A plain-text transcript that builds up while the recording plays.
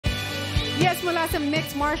Yes, mula sa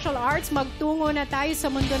mixed martial arts, magtungo na tayo sa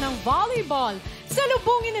mundo ng volleyball.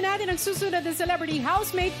 Salubungin na natin ang susunod na celebrity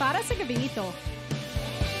housemate para sa gabing ito.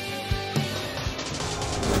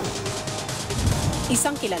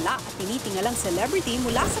 Isang kilala at tinitingalang celebrity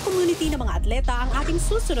mula sa community ng mga atleta ang ating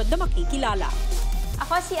susunod na makikilala.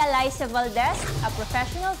 Ako si Alyssa Valdez, a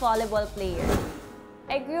professional volleyball player.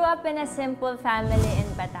 I grew up in a simple family in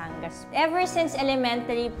Batangas. Ever since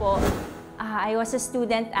elementary po, I was a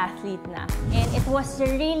student athlete na. And it was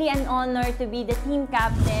really an honor to be the team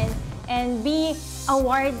captain and be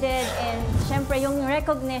awarded and syempre yung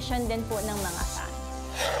recognition din po ng mga fans.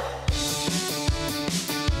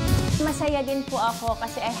 Masaya din po ako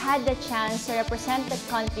kasi I had the chance to represent the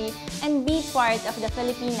country and be part of the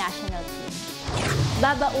Philippine national team.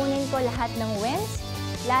 Babaunin ko lahat ng wins,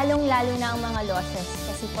 lalong-lalo na ang mga losses.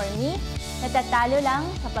 Kasi for me, natatalo lang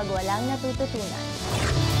kapag walang natututunan.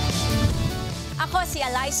 Ako si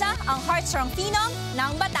Alyssa, ang Heartstrong Phenom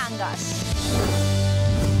ng Batangas.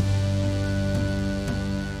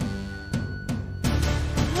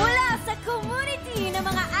 Mula sa community ng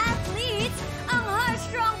mga athletes, ang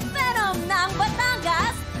Heartstrong Phenom ng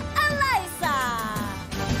Batangas, Alyssa!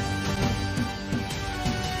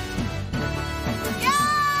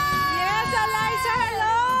 Yes, Alyssa,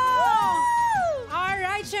 hello!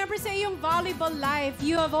 Alright, syempre sa iyong volleyball life,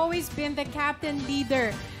 you have always been the captain leader.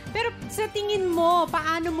 Pero sa tingin mo,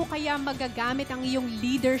 paano mo kaya magagamit ang iyong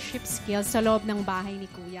leadership skills sa loob ng bahay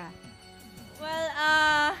ni Kuya? Well,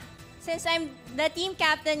 since I'm the team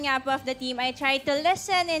captain nga po of the team, I try to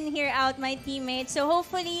listen and hear out my teammates. So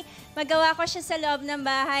hopefully, magawa ko siya sa loob ng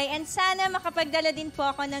bahay. And sana makapagdala din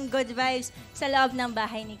po ako ng good vibes sa loob ng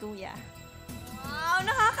bahay ni Kuya. Wow,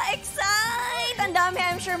 nakaka-excite! Ang dami,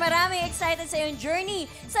 I'm sure marami excited sa iyong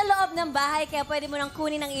journey sa loob ng bahay. Kaya pwede mo nang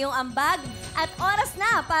kunin ang iyong ambag. At oras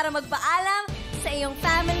na para magpaalam sa iyong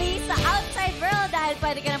family sa outside world dahil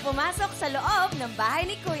pwede ka nang pumasok sa loob ng bahay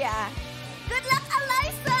ni Kuya. Good luck,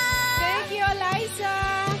 Alyssa! Thank you, Alyssa!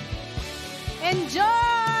 Enjoy!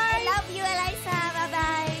 I love you, Alyssa.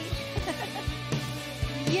 Bye-bye!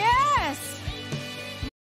 Yes!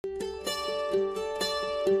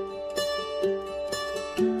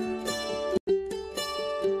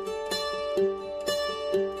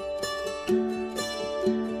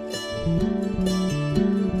 Mm-hmm.